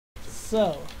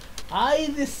So,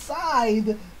 I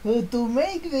decide to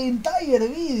make the entire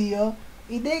video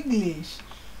in English.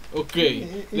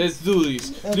 Okay, let's do this.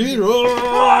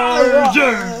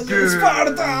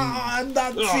 Sparta!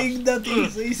 That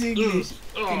is English.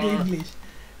 In English.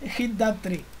 Hit that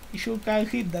tree. You can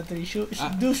hit that tree.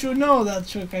 Do you know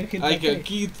that you can hit that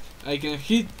tree?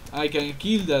 I can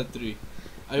kill that tree.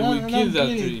 I No, will no, kill no, that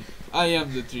kill it. tree. I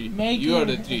am the tree. Make You are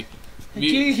him- the tree.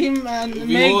 Kill him and we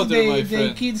make water, my the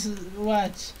friend. kids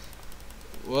watch.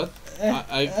 What?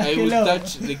 I will Hello.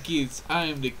 touch the kids. I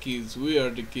am the kids. We are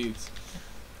the kids.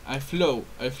 I flow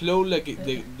like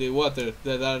the water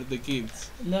that are the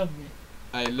kids. Love me.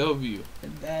 I love you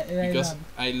because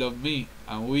I love me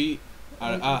and we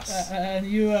are us. And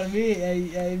you are me. I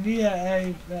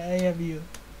am you.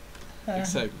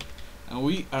 Exactly. And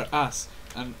we are us.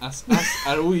 And as us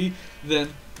are we, then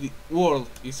the world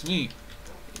is me.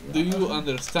 Do you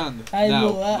understand I now,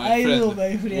 do. my I friend? do,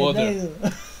 my friend. Water. I do.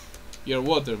 You're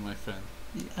water, my friend.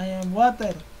 I am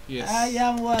water. Yes. I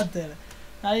am water.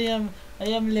 I am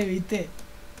Levite.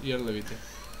 You're Levite.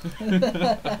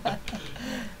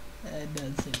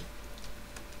 That's it.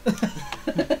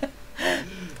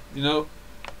 You know,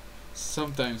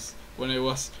 sometimes when I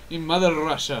was in Mother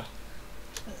Russia,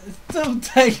 Stop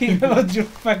talking about your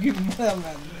fucking mother,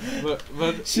 man.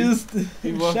 but Just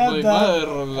it was shut my up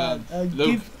motherland. and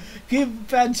Look, keep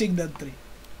punching that tree.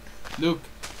 look,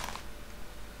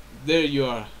 there you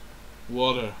are,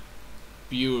 water,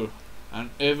 pure and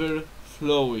ever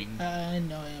flowing. I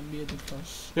know I am beautiful.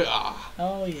 Ah,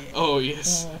 Oh yeah. oh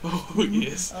yes, oh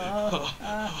yes.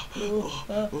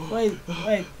 Wait.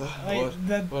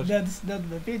 What? That's not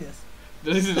my penis.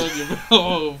 That is not your.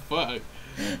 Oh fuck.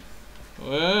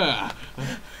 Ah.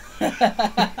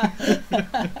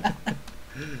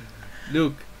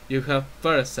 Look, you have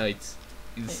parasites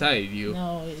inside you.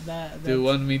 No, Do you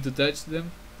want me to touch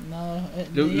them? no.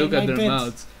 Look at my their pets.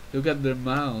 mouths. Look at their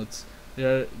mouths.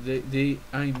 They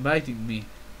are inviting me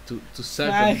to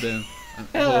suck on Fuck. them. And-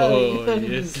 Oh, oh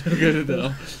yes, look at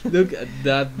them. Look at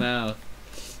that mouth.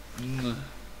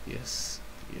 Yes,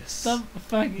 yes. Stop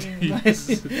fucking my Yes,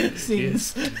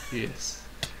 things. Yes.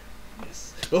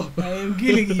 Oh, I am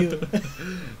killing you.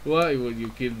 why would you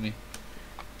kill me?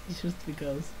 Just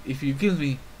because. If you kill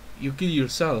me, you kill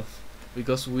yourself.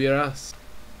 Because we are us.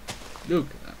 Look,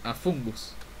 a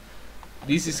fungus.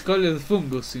 This is called a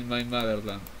fungus in my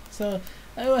motherland. So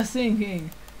I was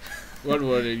thinking, What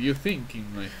were you thinking,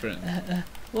 my friend?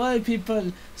 why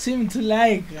people seem to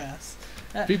like us.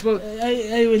 People.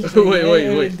 I will tell you. I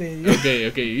will Wait. tell you.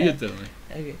 Okay, you tell me.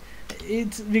 Okay.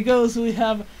 It's because we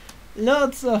have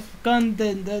lots of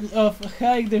content of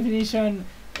high definition,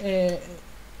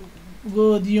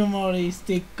 good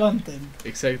humoristic content.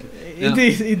 Exactly.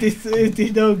 It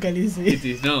is known, Khaleesi. It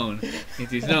is known.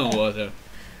 It is known, water.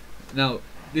 Now,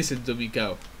 listen to me,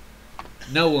 cow.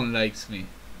 No one likes me.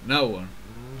 No one.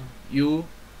 You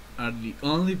are the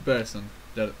only person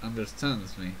that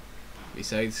understands me.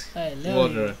 Besides I love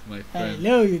water, you. my I friend.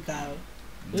 love you, cow.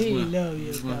 We Mwah. love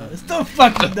you, cow. Mwah. Stop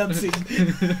fucking that thing.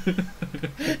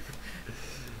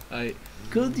 I.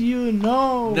 Could you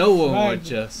know? No one fuck-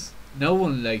 watches us. No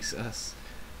one likes us.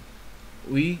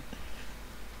 We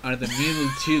are the middle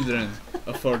children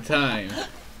of our time.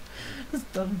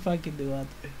 Stop fucking the what?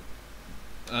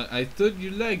 I thought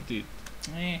you liked it.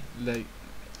 Like,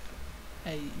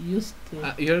 I used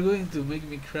to. you're going to make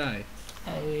me cry.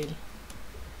 I will.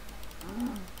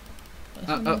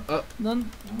 Don't.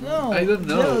 No. I don't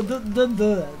know. No, don't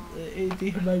do that. It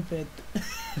is my pet.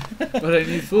 But I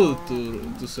need food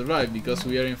to survive because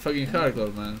we are in fucking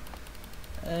hardcore, man.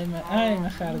 I'm a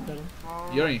hardcore.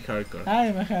 You're in hardcore.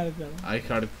 I'm a hardcore. I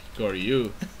hardcore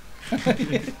you.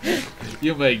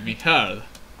 You make me hard.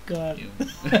 God. You,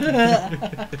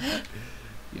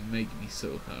 you make me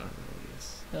so hard. Oh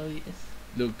yes. Oh yes.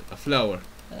 Look, a flower.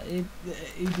 It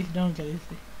is known,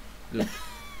 Khaleesi.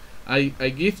 I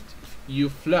gift you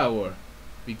flower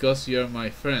because you're my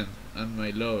friend and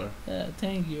my lover.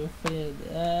 Thank you, friend.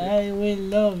 I will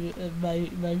love you,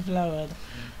 my flower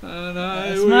And I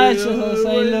as will much as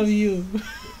I love always- you.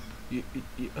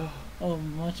 Oh, Oh,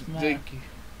 much more. thank you.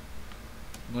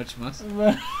 Much mas.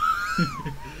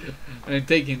 I'm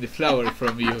taking the flower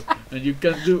from you, and you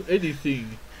can't do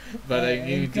anything. But I'm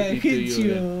giving can it to hit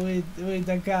you. you with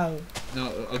a cow. No,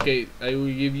 okay, I will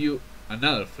give you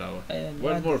another flower. And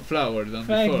One what- more flower than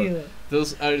Fuck before. you.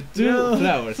 Those are two No.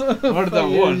 flowers, more than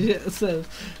Fuck one. yourself.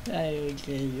 I will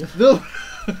kill you. No.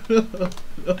 I will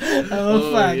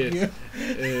Oh, fuck yes. you.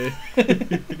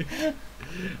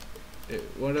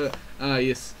 What?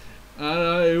 Yes. And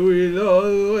I will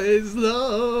always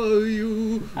love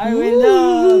you. I will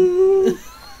not.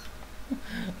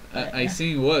 I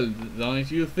sing well, don't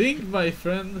you think, my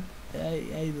friend?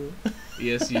 I do.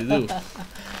 Yes, you do.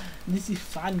 This is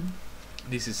fun.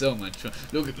 This is so much fun.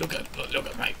 Look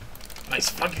at my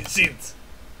fucking seats.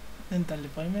 Dental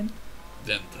appointment.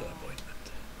 Dental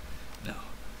appointment. Now,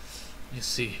 you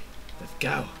see, that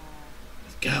cow.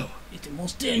 It's the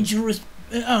most dangerous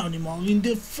animal in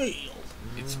the field.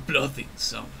 It's plotting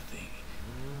something.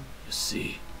 You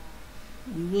see.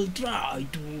 We will try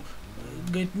to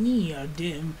get near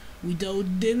them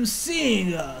without them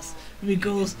seeing us,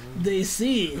 because they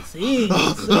see things.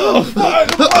 Run.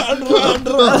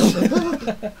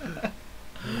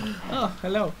 Oh,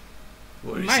 hello.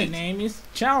 My name is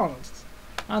Charles,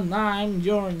 and I'm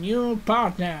your new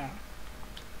partner.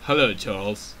 Hello,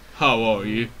 Charles. How are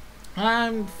you?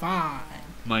 I'm fine.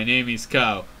 My name is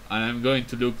Cow, and I'm going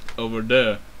to look over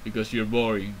there because you're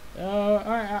boring.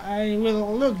 I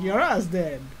will look your ass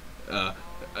then.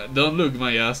 Don't look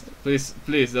my ass, please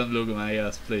don't look my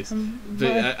ass, please.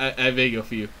 I beg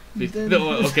of you, please.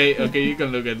 No, okay, you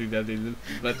can look at it a little,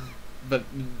 but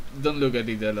don't look at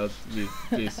it a lot,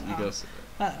 please, because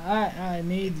I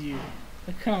need you.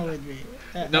 Come with me.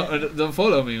 Don't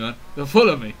follow me, man. Don't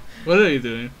follow me. What are you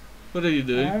doing?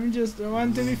 I'm just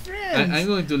want to be friends. I'm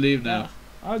going to leave now.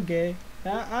 Okay.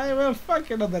 I will fuck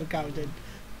another cow then.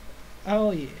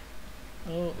 Oh yeah.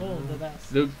 Oh, the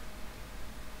ass. Look.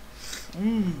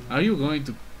 Are you going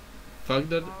to fuck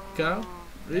that cow?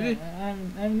 Really?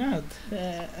 I'm not.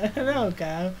 Hello,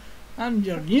 cow. I'm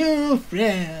your new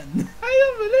friend. I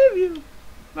don't believe you,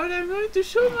 but I'm going to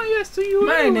show my ass to you.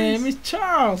 My name is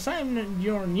Charles. I'm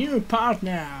your new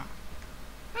partner.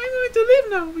 I'm going to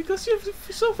leave now because you're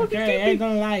so fucking Okay, creepy. I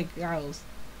don't like cows.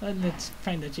 But let's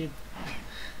find a sheep.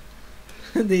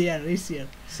 They are easier.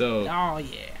 So, oh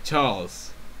yeah.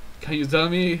 Charles, can you tell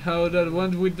me how that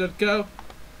went with that cow?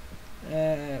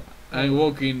 I'm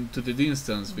walking to the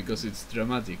distance because it's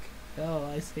dramatic. Oh,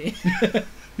 I see.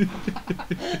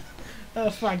 Oh,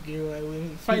 fuck you. I will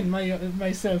find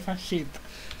myself a sheep.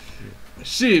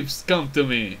 Sheeps, come to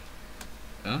me.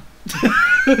 Huh?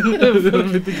 What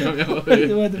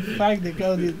the fuck the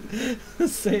cow did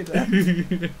say that?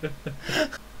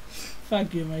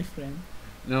 Fuck you, my friend.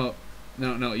 No,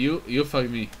 you fuck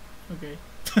me. Okay.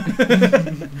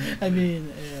 I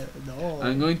mean, no.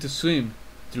 I'm going to swim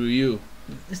through you.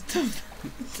 Stop.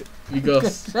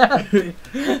 Because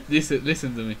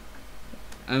listen to me.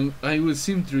 I will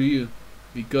swim through you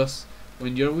because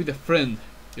when you're with a friend,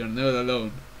 you're not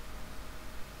alone.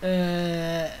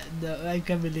 No, I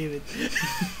can't believe it.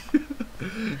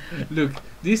 Look,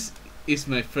 this is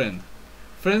my friend.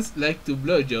 Friends like to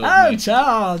blowjob Oh, me.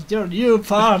 Charles, your new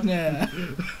partner.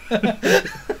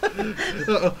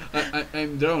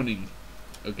 I'm drowning.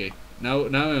 Okay, now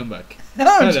I'm back. Oh,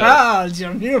 Hello. Charles,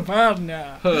 your new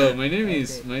partner. Hello, my name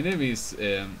is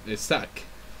Zach.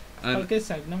 And Okay,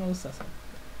 Zach, no me gusta Zach.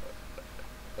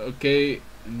 okay,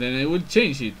 then I will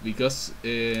change it because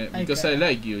I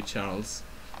like you, Charles.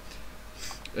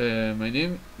 My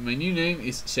new name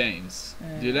is James.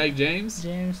 Do you like James?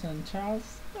 James and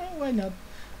Charles? Why not?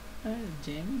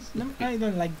 James? No, I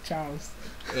don't like Charles.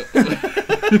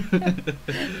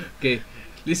 Okay,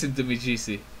 listen to me,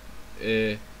 GC.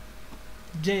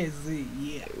 Jay-Z,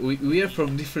 yeah. We are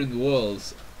from different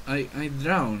worlds. I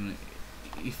drown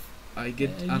if I get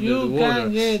under you the water,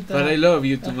 can get, but I love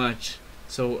you too much,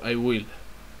 so I will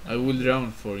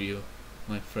drown for you,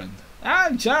 my friend.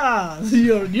 I'm Charles,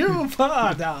 your new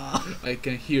partner. I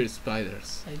can hear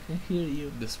spiders. I can hear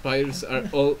you. The spiders are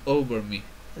all over me.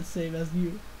 The same as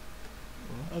you.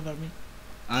 Over me.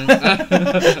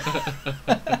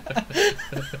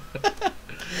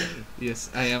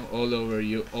 Yes, I am all over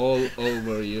you. All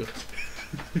over you.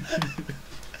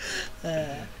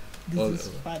 This All is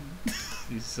over. fun. This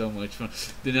is so much fun.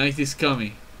 The night is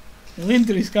coming. The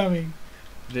winter is coming.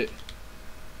 The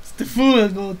The fool will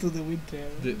go to the winter.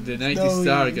 the night Snowy, is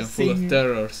dark and full of singing.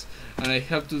 terrors, and I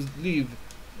have to leave.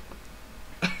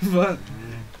 But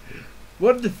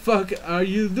what the fuck are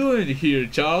you doing here,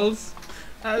 Charles?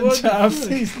 I'm What the Charles, fuck?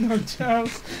 he's not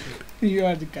Charles. You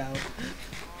are the cow.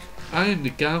 I am the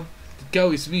cow. The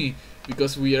cow is me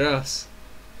because we are us.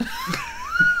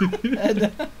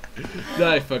 And,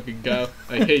 Die, fucking cow!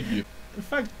 I hate you.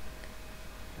 fuck,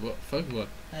 What? Fuck what?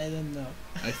 I don't know.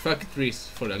 I fuck trees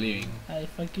for a living. I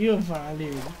fuck you for a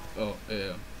living. Oh,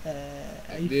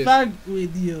 I this. fuck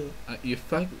with you. you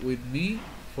fuck with me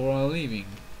for a living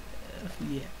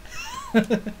Yeah.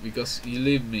 because you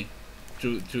leave me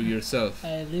through yourself.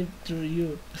 I live through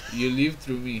you. You live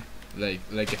through me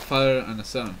like a father and a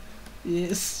son.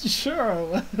 Yes,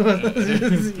 sure.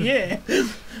 Yeah.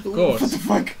 Of course. What the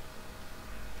fuck?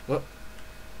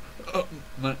 Oh,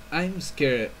 man, I'm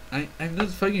scared. I'm not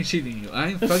fucking shitting you.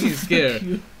 I'm fucking scared.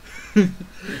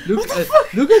 look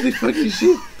at the fucking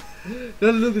shit.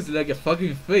 That looks like a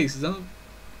fucking face. Don't.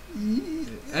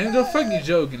 I'm not fucking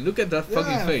joking. Look at that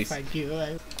fucking face. Fuck you.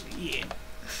 Yeah.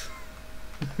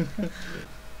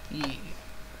 Yeah.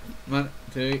 Man,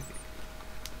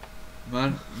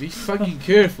 be fucking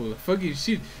careful. Fucking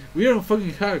shit. We are on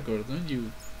fucking hardcore, don't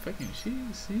you? Fucking shit.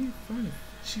 See,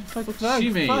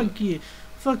 fuck you.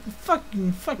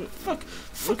 Fucking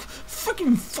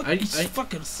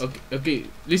fuckers. Okay,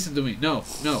 listen to me. No.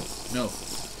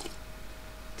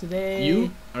 Today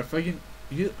You are fucking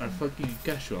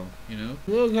casual, you know?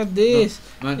 look at this.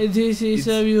 No, man, This is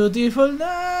a beautiful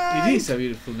night. it is a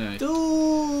beautiful night.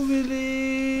 To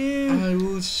believe. I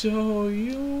will show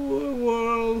you a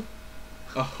world.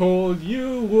 A whole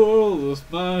new world of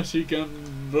magic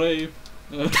and rave.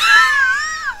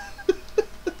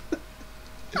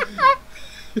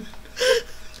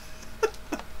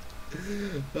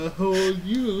 A whole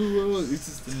new world. This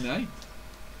is the night.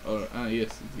 Or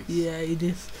yes, it is. Yeah, it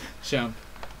is. Champ.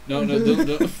 No,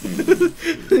 don't.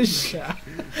 Shut.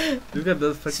 Look at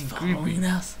that fucking creepy.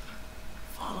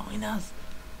 Following us.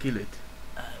 Kill it.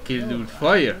 Kill it with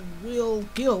fire. We'll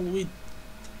kill with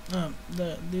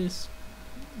this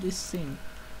thing.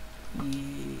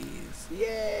 Yes.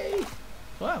 Yay!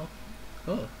 Wow.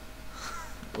 Oh.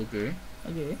 Okay.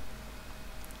 Okay.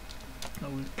 I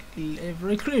will kill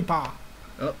every creeper.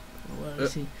 Oh. Where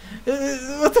is he?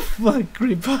 What the fuck,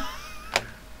 creeper?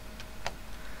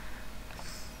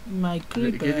 My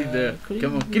creeper. Get in there.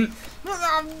 Come on, kill.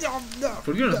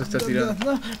 ¿Por qué no se está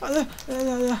tirando?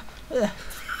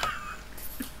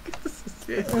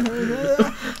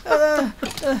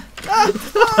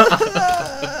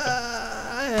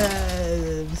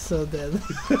 I'm so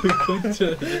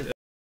dead.